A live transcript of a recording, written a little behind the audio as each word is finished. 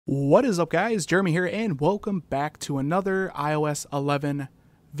What is up, guys? Jeremy here, and welcome back to another iOS 11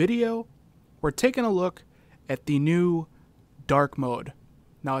 video. We're taking a look at the new dark mode.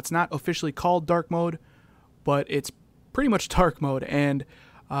 Now, it's not officially called dark mode, but it's pretty much dark mode, and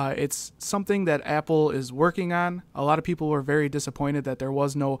it's something that Apple is working on. A lot of people were very disappointed that there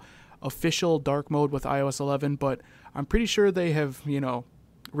was no official dark mode with iOS 11, but I'm pretty sure they have,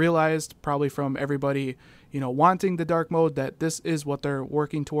 realized, probably from everybody, wanting the dark mode, that this is what they're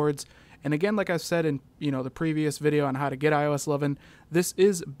working towards. And again, like I said in, the previous video on how to get iOS 11, this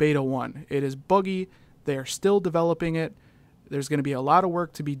is beta 1. It is buggy. They are still developing it. There's going to be a lot of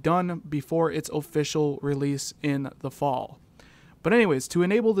work to be done before its official release in the fall. But anyways, to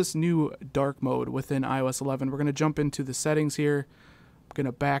enable this new dark mode within iOS 11, we're going to jump into the settings here. I'm going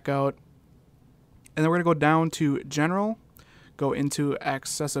to back out, and then we're going to go down to General, go into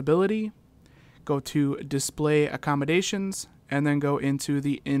Accessibility, go to Display Accommodations, and then go into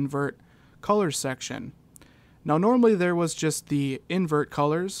the Invert Colors section. Now, normally there was just the invert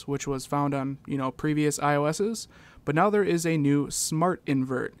colors, which was found on, previous iOSs, but now there is a new Smart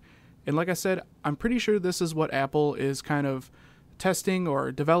Invert. And like I said, I'm pretty sure this is what Apple is kind of testing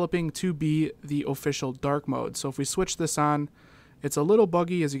or developing to be the official dark mode. So if we switch this on, it's a little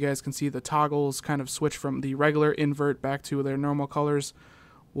buggy. As you guys can see, the toggles kind of switch from the regular invert back to their normal colors.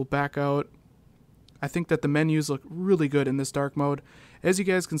 We'll back out. I think that the menus look really good in this dark mode. As you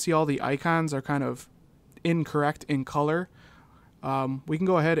guys can see, all the icons are kind of incorrect in color. We can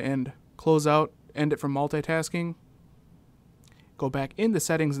go ahead and close out, end it from multitasking, go back into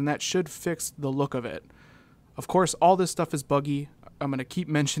settings, and that should fix the look of it. Of course, all this stuff is buggy. I'm going to keep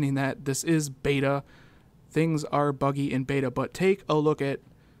mentioning that this is beta. Things are buggy in beta, but take a look at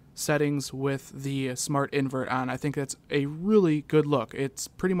settings with the Smart Invert on. I think that's a really good look. It's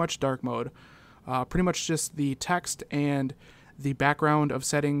pretty much dark mode. Pretty much just the text and the background of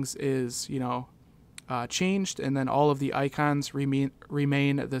settings is, changed, and then all of the icons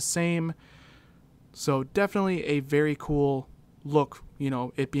remain the same. So definitely a very cool look,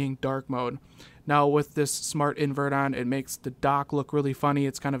 it being dark mode. Now with this Smart Invert on, it makes the dock look really funny.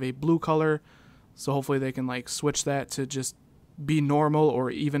 It's kind of a blue color. So hopefully they can switch that to just be normal, or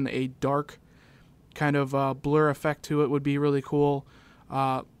even a dark kind of blur effect to it would be really cool.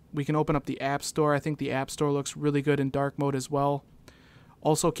 We can open up the App Store. I think the App Store looks really good in dark mode as well.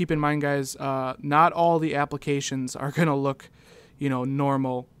 Also keep in mind, guys, not all the applications are going to look,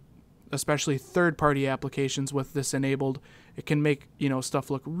 normal, especially third-party applications with this enabled. It can make, stuff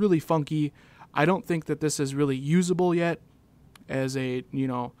look really funky. I don't think that this is really usable yet as a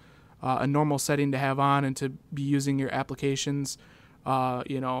normal setting to have on and to be using your applications.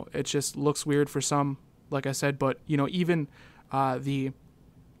 It just looks weird for some, like I said, but even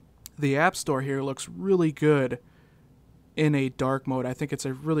the App Store here looks really good in a dark mode. I think it's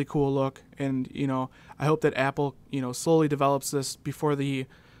a really cool look, and I hope that Apple slowly develops this before the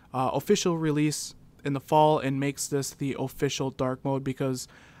official release in the fall and makes this the official dark mode, because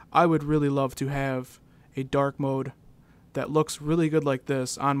I would really love to have a dark mode that looks really good like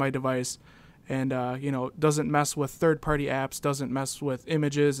this on my device, and doesn't mess with third-party apps, doesn't mess with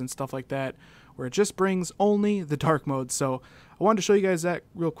images and stuff like that, where it just brings only the dark mode. So I wanted to show you guys that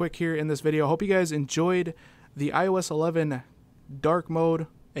real quick here in this video. I hope you guys enjoyed the iOS 11 dark mode,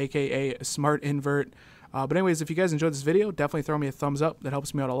 aka Smart Invert. But anyways, if you guys enjoyed this video, definitely throw me a thumbs up. That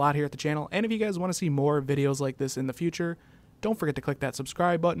helps me out a lot here at the channel. And if you guys want to see more videos like this in the future, don't forget to click that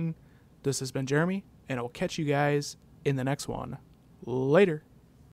subscribe button. This has been Jeremy, and I will catch you guys in the next one. Later.